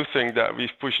 but I do think that we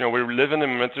live in a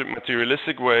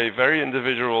materialistic way, very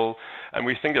individual, and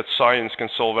we think that science can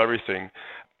solve everything.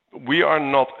 We are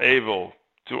not able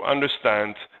to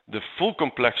understand the full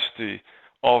complexity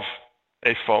of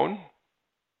a phone,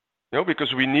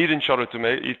 because we need each other to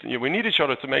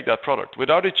make that product.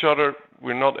 Without each other,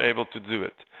 we're not able to do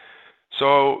it.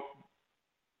 So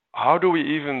how do we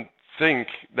even think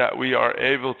that we are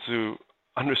able to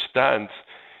understand,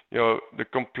 the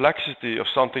complexity of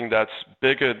something that's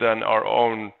bigger than our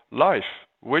own life,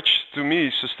 which to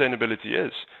me sustainability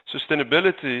is.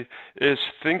 Sustainability is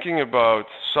thinking about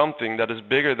something that is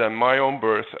bigger than my own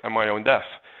birth and my own death.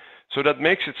 So that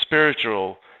makes it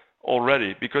spiritual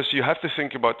already, because you have to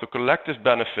think about the collective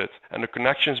benefit and the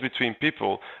connections between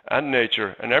people and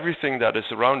nature and everything that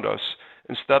is around us,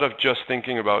 instead of just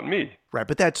thinking about me. Right,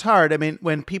 but that's hard. I mean,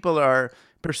 when people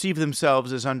perceive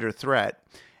themselves as under threat,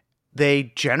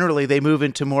 they move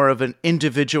into more of an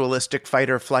individualistic fight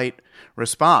or flight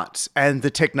response. And the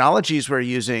technologies we're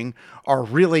using are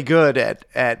really good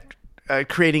at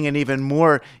creating an even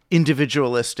more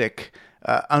individualistic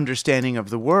understanding of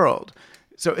the world.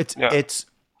 So it's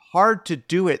hard to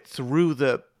do it through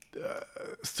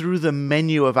the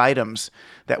menu of items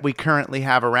that we currently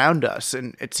have around us.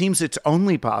 And it seems it's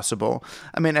only possible,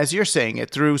 as you're saying it,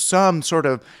 through some sort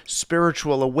of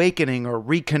spiritual awakening or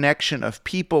reconnection of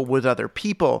people with other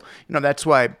people. That's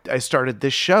why I started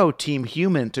this show, Team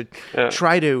Human, to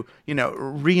try to,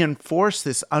 reinforce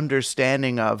this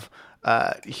understanding of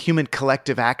human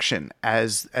collective action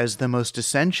as the most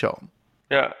essential.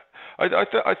 Yeah,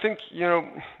 I think,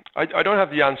 I don't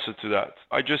have the answer to that.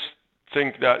 I just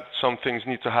think that some things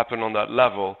need to happen on that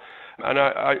level. And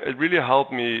it really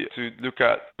helped me to look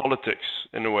at politics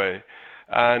in a way.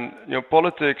 And,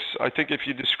 politics, I think if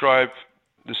you describe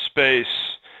the space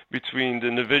between the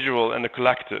individual and the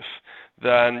collective,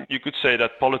 then you could say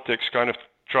that politics kind of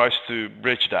tries to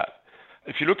bridge that.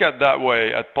 If you look at that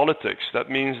way at politics, that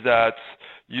means that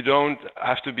you don't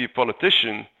have to be a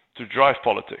politician to drive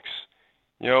politics.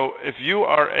 If you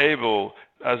are able,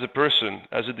 as a person,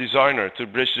 as a designer, to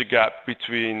bridge the gap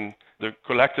between the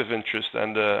collective interest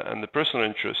and the personal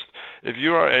interest, if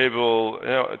you are able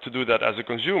to do that as a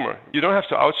consumer, you don't have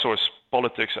to outsource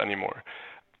politics anymore.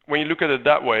 When you look at it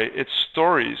that way, it's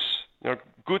stories,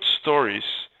 good stories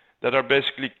that are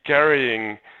basically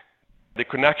carrying the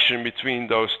connection between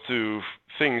those two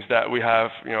things that we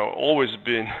have, always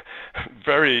been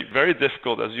very, very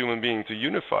difficult as human beings to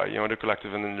unify, the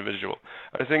collective and the individual.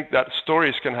 I think that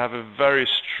stories can have a very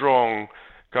strong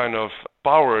kind of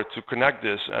power to connect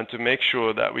this and to make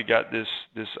sure that we get this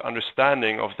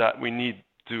understanding of that we need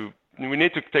to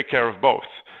take care of both.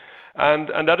 And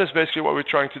that is basically what we're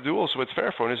trying to do also with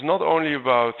Fairphone. It's not only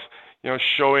about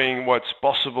showing what's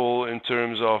possible in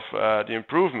terms of the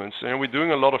improvements. We're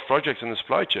doing a lot of projects in the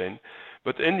supply chain,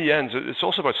 but in the end, it's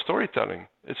also about storytelling.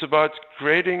 It's about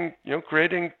creating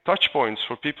touch points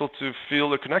for people to feel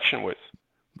the connection with.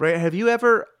 Right. Have you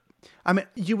ever?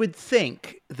 You would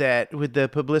think that with the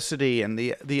publicity and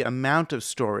the amount of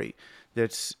story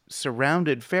that's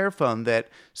surrounded Fairphone, that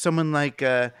someone like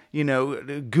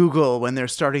Google, when they're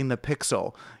starting the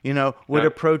Pixel, would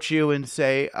approach you and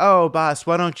say, "Oh, boss,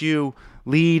 why don't you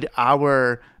lead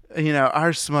our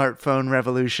smartphone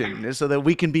revolution so that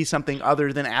we can be something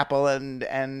other than Apple and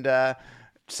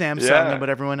Samsung and what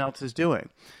everyone else is doing?"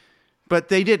 But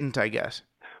they didn't, I guess.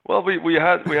 Well, we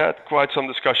had quite some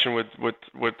discussion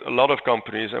with a lot of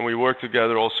companies, and we work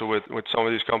together also with some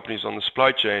of these companies on the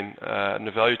supply chain and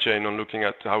the value chain on looking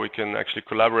at how we can actually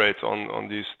collaborate on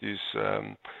these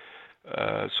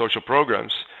social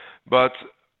programs. But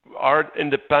our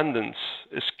independence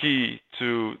is key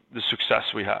to the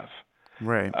success we have.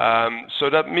 Right.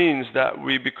 So that means that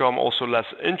we become also less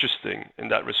interesting in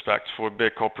that respect for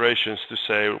big corporations to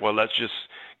say, well, let's just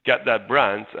get that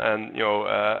brand and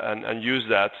and use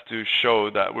that to show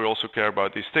that we also care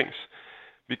about these things.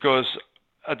 Because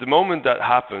at the moment that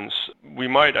happens, we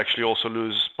might actually also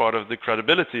lose part of the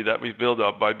credibility that we've built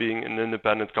up by being an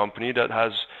independent company that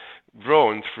has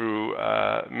grown through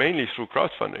mainly through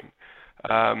crowdfunding.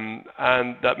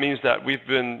 And that means that we've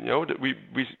been, that we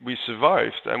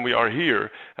survived and we are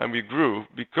here and we grew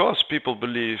because people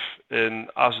believe in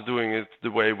us doing it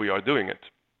the way we are doing it.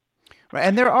 Right,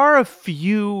 and there are a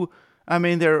few. I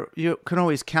mean, you can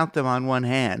always count them on one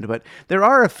hand, but there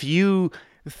are a few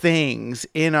things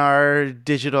in our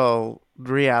digital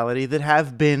reality that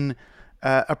have been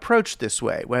approached this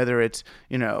way, whether it's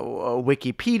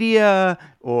Wikipedia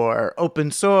or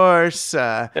open source,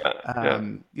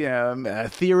 Ethereum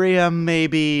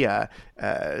maybe,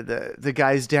 the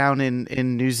guys down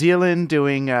in New Zealand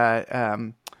doing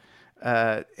in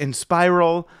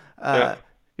Spiral.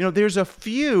 There's a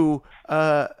few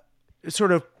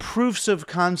sort of proofs of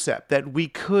concept that we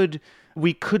could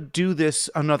do this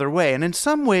another way, and in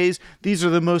some ways, these are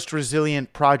the most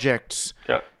resilient projects.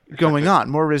 Yeah. Going on,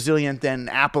 more resilient than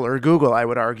Apple or Google, I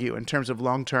would argue, in terms of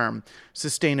long-term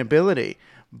sustainability.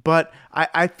 But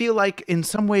I feel like in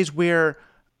some ways we're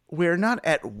not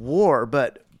at war,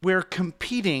 but we're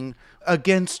competing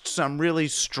against some really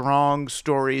strong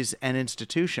stories and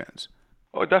institutions.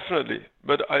 Oh, definitely.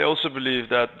 But I also believe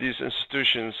that these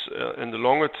institutions in the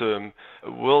longer term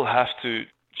will have to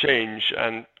change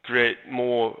and create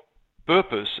more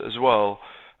purpose as well.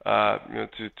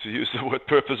 To use the word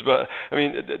purpose, but I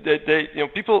mean, they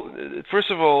people.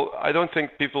 First of all, I don't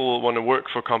think people will want to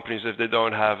work for companies if they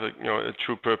don't have a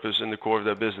true purpose in the core of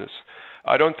their business.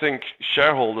 I don't think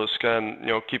shareholders can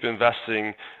keep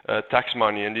investing tax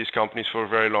money in these companies for a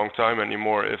very long time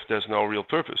anymore if there's no real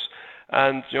purpose.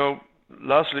 And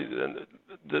lastly,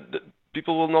 the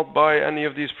people will not buy any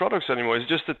of these products anymore. It's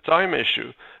just a time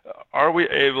issue. Are we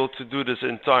able to do this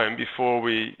in time before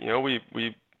we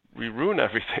ruin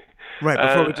everything? Right,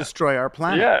 before we destroy our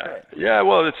planet. Yeah.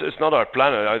 Well, it's not our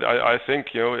planet. I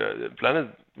think the planet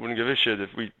wouldn't give a shit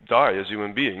if we die as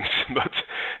human beings, but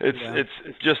it's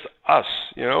just us.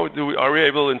 Are we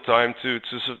able in time to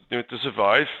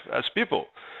survive as people?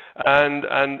 And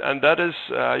that is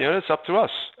it's up to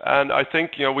us. And I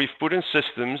think we've put in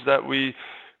systems that we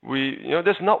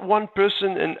there's not one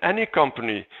person in any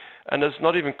company. And there's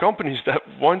not even companies that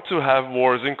want to have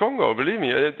wars in Congo. Believe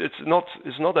me, it's not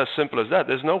as simple as that.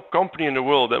 There's no company in the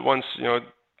world that wants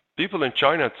people in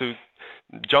China to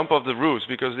jump off the roofs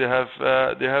because they have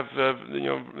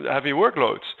heavy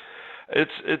workloads.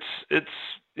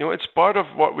 It's part of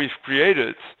what we've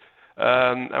created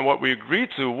and what we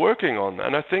agreed to working on.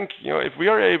 And I think if we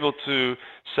are able to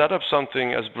set up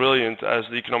something as brilliant as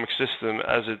the economic system,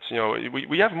 as it's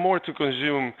we have more to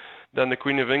consume than the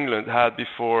Queen of England had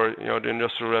before the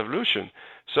Industrial Revolution.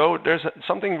 So there's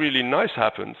something really nice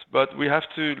happens, but we have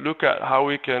to look at how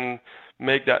we can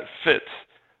make that fit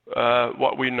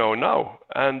what we know now.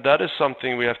 And that is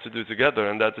something we have to do together,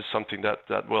 and that is something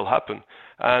that will happen.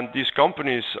 And these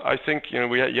companies, I think,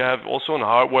 you have also on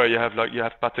hardware, you have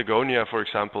Patagonia, for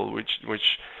example, which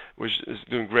is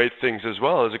doing great things as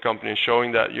well as a company,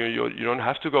 showing that you don't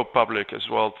have to go public as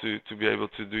well to be able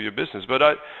to do your business.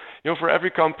 But for every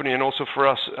company and also for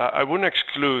us, I wouldn't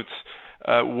exclude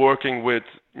working with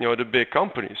the big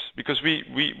companies because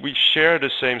we share the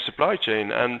same supply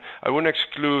chain, and I wouldn't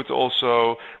exclude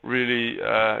also really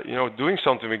doing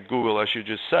something with Google, as you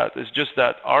just said. It's just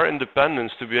that our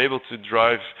independence to be able to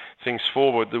drive things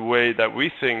forward the way that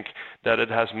we think that it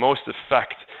has most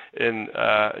effect in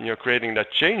creating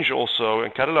that change also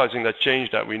and catalyzing that change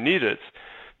that we needed.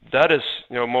 That is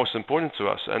most important to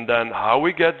us, and then how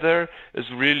we get there is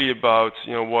really about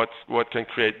what can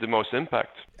create the most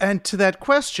impact. And to that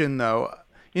question, though,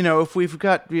 if we've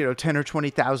got 10 or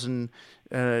 20,000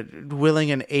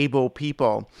 willing and able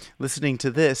people listening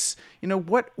to this,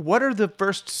 what are the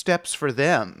first steps for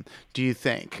them? Do you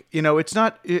think? It's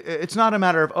not a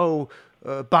matter of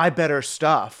buy better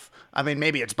stuff. I mean,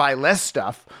 maybe it's buy less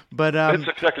stuff, but it's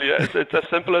exactly it's as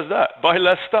simple as that. Buy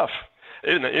less stuff.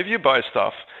 If you buy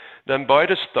stuff, then buy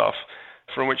the stuff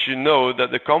from which you know that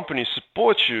the company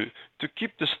supports you to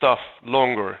keep the stuff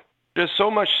longer. There's so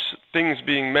much things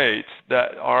being made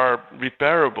that are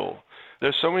repairable.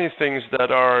 There's so many things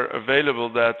that are available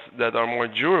that are more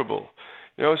durable.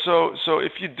 So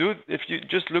if you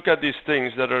just look at these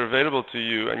things that are available to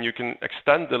you and you can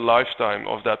extend the lifetime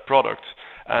of that product,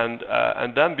 and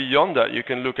then beyond that you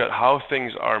can look at how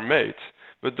things are made.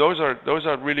 But those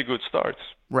are really good starts.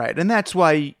 Right. And that's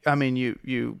why, I mean,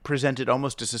 you present it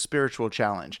almost as a spiritual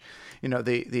challenge. You know,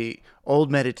 the old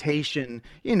meditation,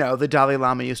 you know, the Dalai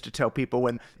Lama used to tell people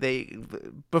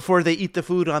before they eat the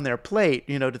food on their plate,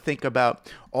 you know, to think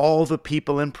about all the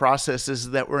people and processes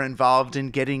that were involved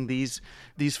in getting these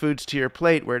foods to your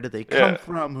plate. Where did they come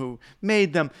from? Who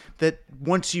made them? That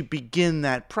once you begin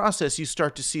that process, you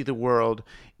start to see the world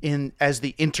as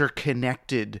the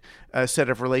interconnected set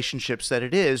of relationships that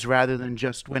it is, rather than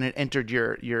just when it entered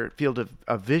your field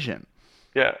of vision.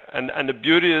 Yeah, and the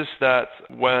beauty is that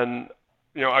when,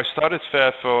 you know, I started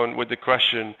Fairphone with the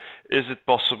question, is it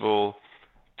possible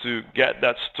to get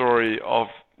that story of,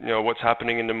 you know, what's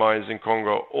happening in the mines in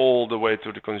Congo all the way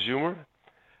to the consumer?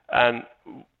 And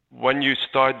when you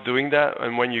start doing that,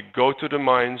 and when you go to the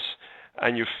mines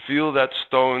and you feel that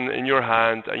stone in your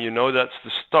hand and you know that's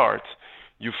the start,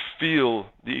 you feel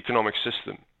the economic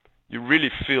system. You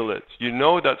really feel it. You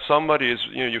know that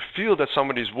you feel that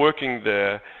somebody is working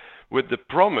there with the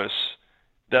promise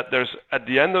that there's, at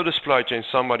the end of the supply chain,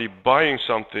 somebody buying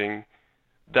something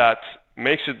that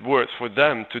makes it worth for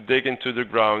them to dig into the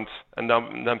ground, and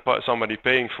then somebody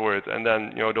paying for it. And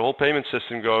then, you know, the whole payment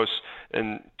system goes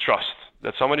in trust,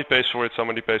 that somebody pays for it,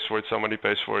 somebody pays for it, somebody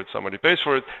pays for it, somebody pays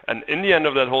for it. And in the end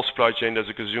of that whole supply chain, there's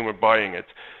a consumer buying it.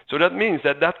 So that means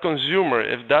that consumer,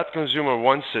 if that consumer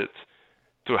wants it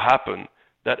to happen,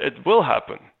 that it will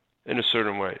happen in a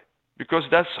certain way. Because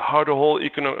that's how the whole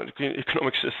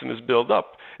economic system is built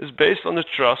up. It's based on the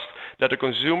trust that the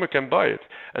consumer can buy it.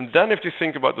 And then if you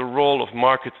think about the role of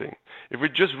marketing, if we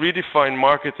just redefine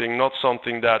marketing, not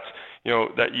something that, you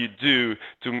know, that you do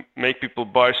to make people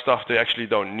buy stuff they actually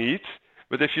don't need,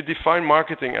 but if you define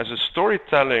marketing as a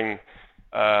storytelling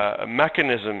a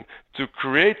mechanism to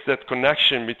create that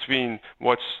connection between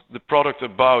what's the product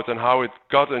about and how it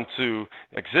got into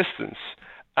existence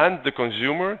and the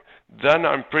consumer, then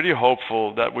I'm pretty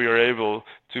hopeful that we are able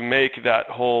to make that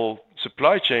whole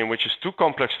supply chain, which is too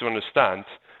complex to understand,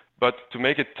 but to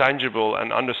make it tangible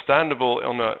and understandable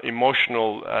on an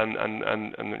emotional and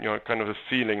you know, kind of a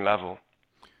feeling level.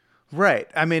 Right.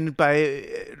 I mean, by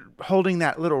holding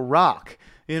that little rock,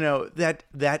 you know,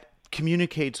 that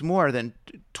communicates more than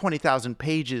 20,000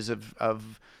 pages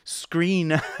of screen.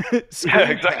 Yeah,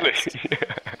 exactly.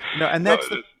 No, and that's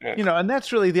you know, and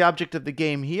that's really the object of the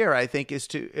game here, I think, is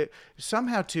to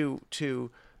somehow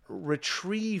to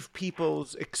retrieve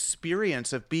people's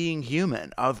experience of being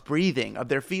human, of breathing, of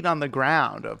their feet on the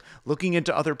ground, of looking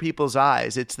into other people's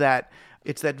eyes. It's that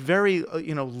very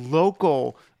you know,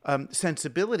 local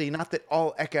sensibility. Not that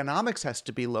all economics has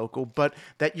to be local, but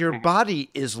that your body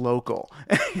is local,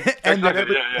 and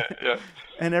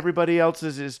and everybody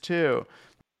else's is too.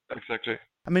 Exactly.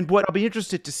 I mean, what I'll be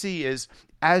interested to see is,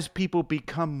 as people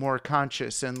become more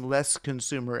conscious and less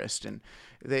consumerist, and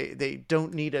they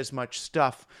don't need as much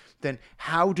stuff, then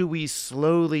how do we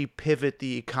slowly pivot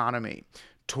the economy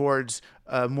towards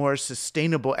a more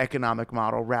sustainable economic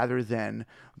model rather than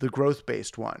the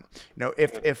growth-based one? You know,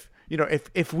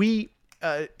 if we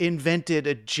invented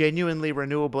a genuinely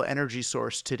renewable energy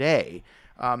source today,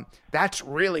 that's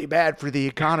really bad for the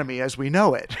economy as we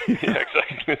know it. Yeah,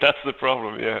 exactly. That's the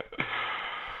problem. Yeah.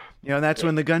 You know, that's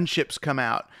when the gunships come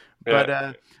out. But,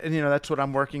 and, you know, that's what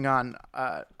I'm working on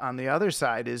the other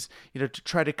side is, you know, to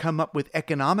try to come up with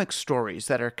economic stories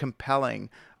that are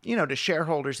compelling, you know, to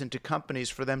shareholders and to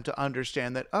companies, for them to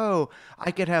understand that, oh,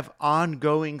 I could have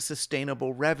ongoing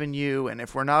sustainable revenue. And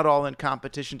if we're not all in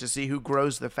competition to see who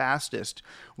grows the fastest,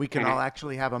 we can all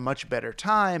actually have a much better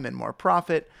time and more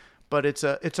profit. But it's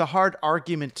a hard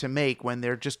argument to make when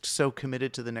they're just so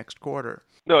committed to the next quarter.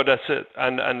 No, that's it.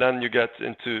 And then you get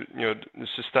into, you know, the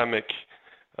systemic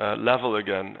level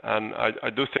again. And I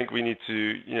do think we need to,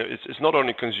 you know, it's not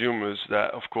only consumers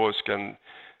that, of course, can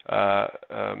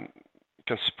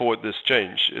support this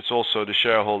change. It's also the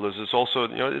shareholders. It's also,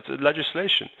 you know, it's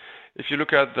legislation. If you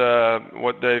look at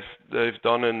what they've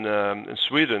done in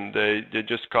Sweden, they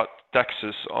just cut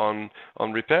taxes on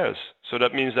repairs. So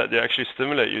that means that they actually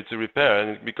stimulate you to repair,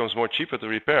 and it becomes more cheaper to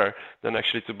repair than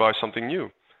actually to buy something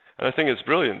new. And I think it's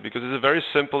brilliant because it's a very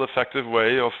simple, effective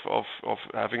way of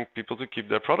having people to keep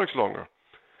their products longer.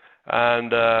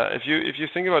 And if you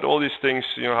think about all these things,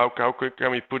 you know, how quick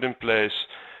can we put in place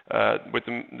with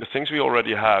the things we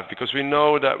already have? Because we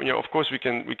know that, you know, of course we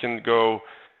can go,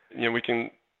 you know, we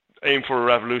can aim for a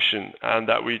revolution and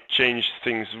that we change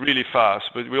things really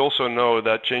fast. But we also know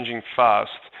that changing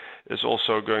fast is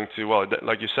also going to, well,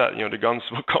 like you said, you know, the guns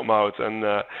will come out and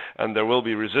there will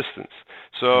be resistance.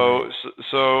 So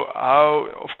how,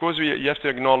 of course, you have to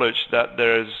acknowledge that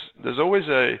there's always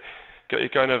a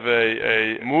kind of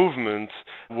a movement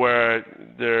where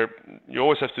you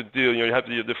always have to deal, you have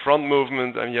the front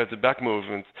movement and you have the back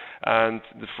movement. And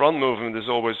the front movement is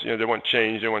always, they want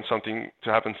change, they want something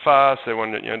to happen fast, they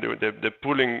want, they're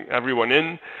pulling everyone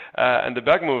in. And the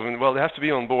back movement, well, they have to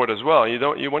be on board as well. You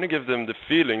want to give them the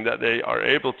feeling that they are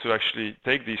able to actually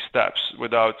take these steps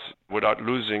without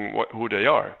losing who they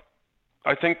are.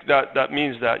 I think that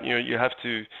means that, you have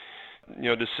to,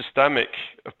 the systemic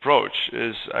approach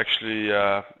is actually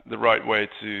the right way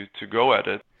to go at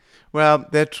it. Well,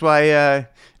 that's why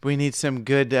we need some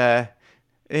good,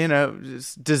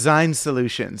 design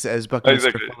solutions, as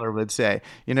Buckminster Fuller would say.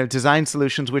 Design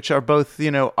solutions which are both,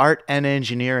 art and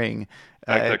engineering.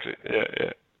 Exactly.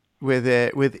 Yeah.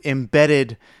 With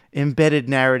embedded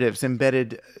narratives,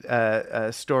 embedded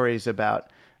stories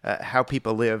about how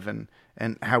people live and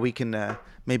how we can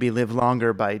maybe live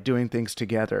longer by doing things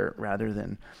together rather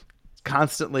than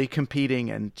constantly competing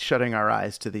and shutting our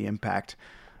eyes to the impact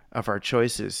of our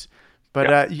choices.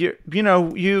 But you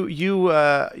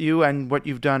and what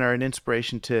you've done are an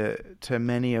inspiration to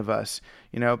many of us.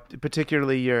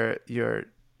 Particularly your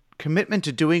commitment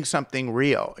to doing something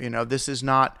real. This is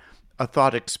not a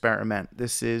thought experiment.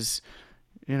 This is,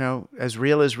 as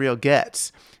real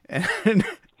gets. And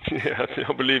yeah,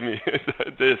 believe me,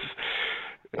 it is.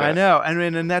 Yeah. I know.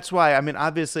 And that's why,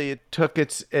 obviously it took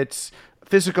its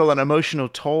physical and emotional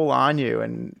toll on you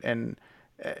and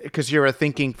because you're a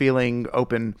thinking, feeling,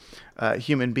 open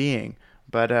human being.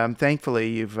 But thankfully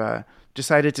you've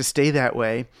decided to stay that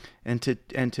way and to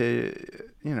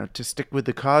stick with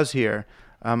the cause here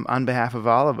on behalf of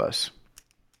all of us.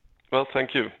 Well,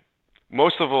 thank you.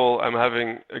 Most of all, I'm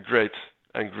having a great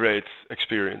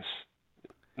experience,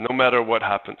 no matter what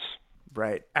happens.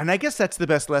 Right. And I guess that's the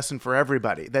best lesson for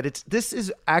everybody, that this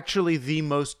is actually the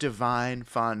most divine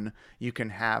fun you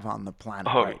can have on the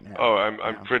planet right now.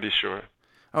 I'm pretty sure.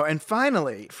 Oh, and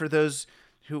finally, for those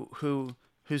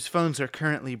whose phones are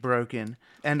currently broken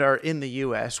and are in the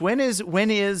U.S., when is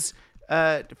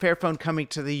Fairphone coming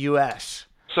to the U.S.?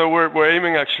 So we're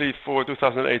aiming actually for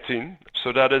 2018.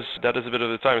 So that is a bit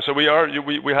of the time. So we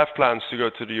have plans to go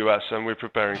to the U.S. and we're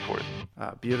preparing for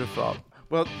it. Beautiful.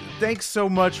 Well, thanks so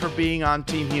much for being on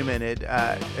Team Human.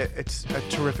 It's a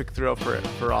terrific thrill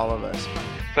for all of us.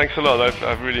 Thanks a lot.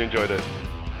 I've really enjoyed it.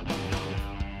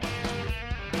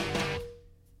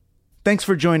 Thanks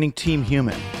for joining Team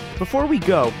Human. Before we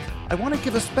go, I want to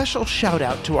give a special shout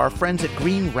out to our friends at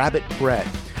Green Rabbit Bread,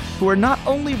 who are not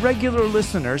only regular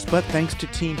listeners, but thanks to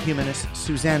Team Humanist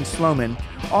Suzanne Sloman,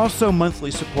 also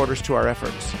monthly supporters to our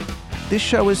efforts. This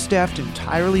show is staffed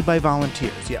entirely by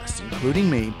volunteers, yes, including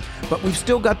me, but we've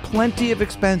still got plenty of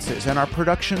expenses, and our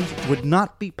productions would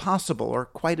not be possible or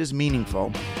quite as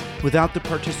meaningful without the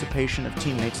participation of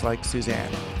teammates like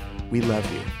Suzanne. We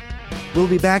love you. We'll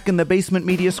be back in the Basement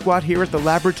Media Squad here at the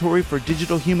Laboratory for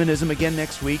Digital Humanism again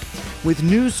next week with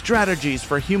new strategies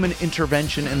for human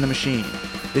intervention in the machine.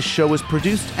 This show was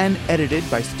produced and edited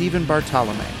by Stephen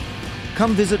Bartolome.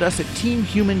 Come visit us at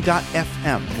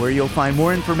teamhuman.fm, where you'll find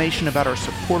more information about our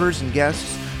supporters and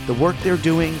guests, the work they're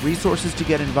doing, resources to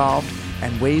get involved,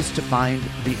 and ways to find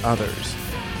the others.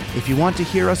 If you want to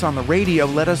hear us on the radio,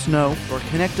 let us know or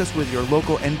connect us with your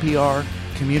local NPR,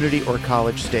 community, or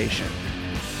college station.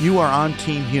 You are on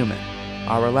Team Human,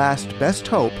 our last best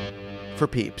hope for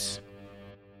peeps.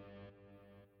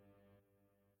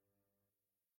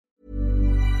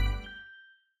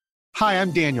 Hi,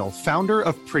 I'm Daniel, founder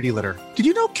of Pretty Litter. Did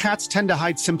you know cats tend to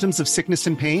hide symptoms of sickness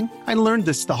and pain? I learned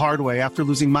this the hard way after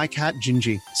losing my cat,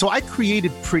 Gingy. So I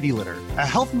created Pretty Litter, a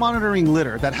health monitoring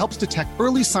litter that helps detect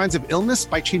early signs of illness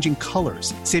by changing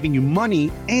colors, saving you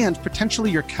money and potentially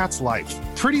your cat's life.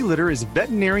 Pretty Litter is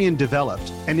veterinarian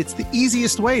developed, and it's the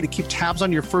easiest way to keep tabs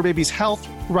on your fur baby's health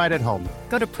right at home.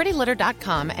 Go to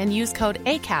prettylitter.com and use code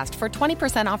ACAST for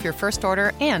 20% off your first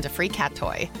order and a free cat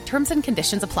toy. Terms and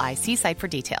conditions apply. See site for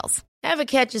details. Ever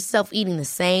catch yourself eating the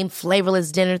same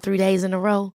flavorless dinner 3 days in a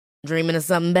row? Dreaming of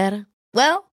something better?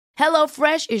 Well,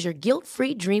 HelloFresh is your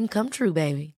guilt-free dream come true,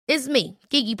 baby. It's me,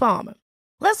 Keke Palmer.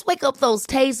 Let's wake up those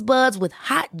taste buds with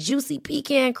hot, juicy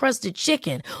pecan-crusted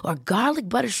chicken or garlic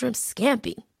butter shrimp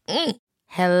scampi.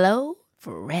 Hello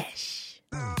Fresh.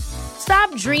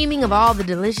 Stop dreaming of all the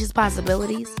delicious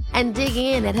possibilities and dig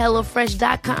in at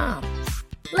HelloFresh.com.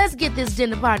 Let's get this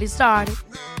dinner party started.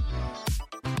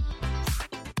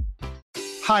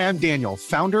 Hi, I'm Daniel,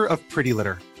 founder of Pretty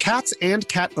Litter. Cats and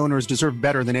cat owners deserve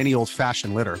better than any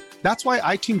old-fashioned litter. That's why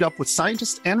I teamed up with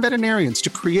scientists and veterinarians to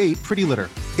create Pretty Litter.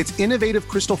 Its innovative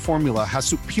crystal formula has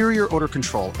superior odor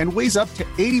control and weighs up to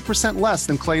 80% less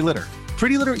than clay litter.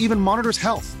 Pretty Litter even monitors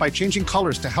health by changing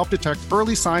colors to help detect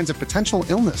early signs of potential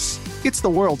illness. It's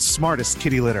the world's smartest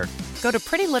kitty litter. Go to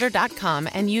prettylitter.com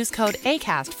and use code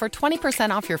ACAST for 20%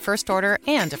 off your first order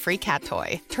and a free cat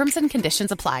toy. Terms and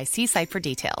conditions apply. See site for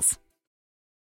details.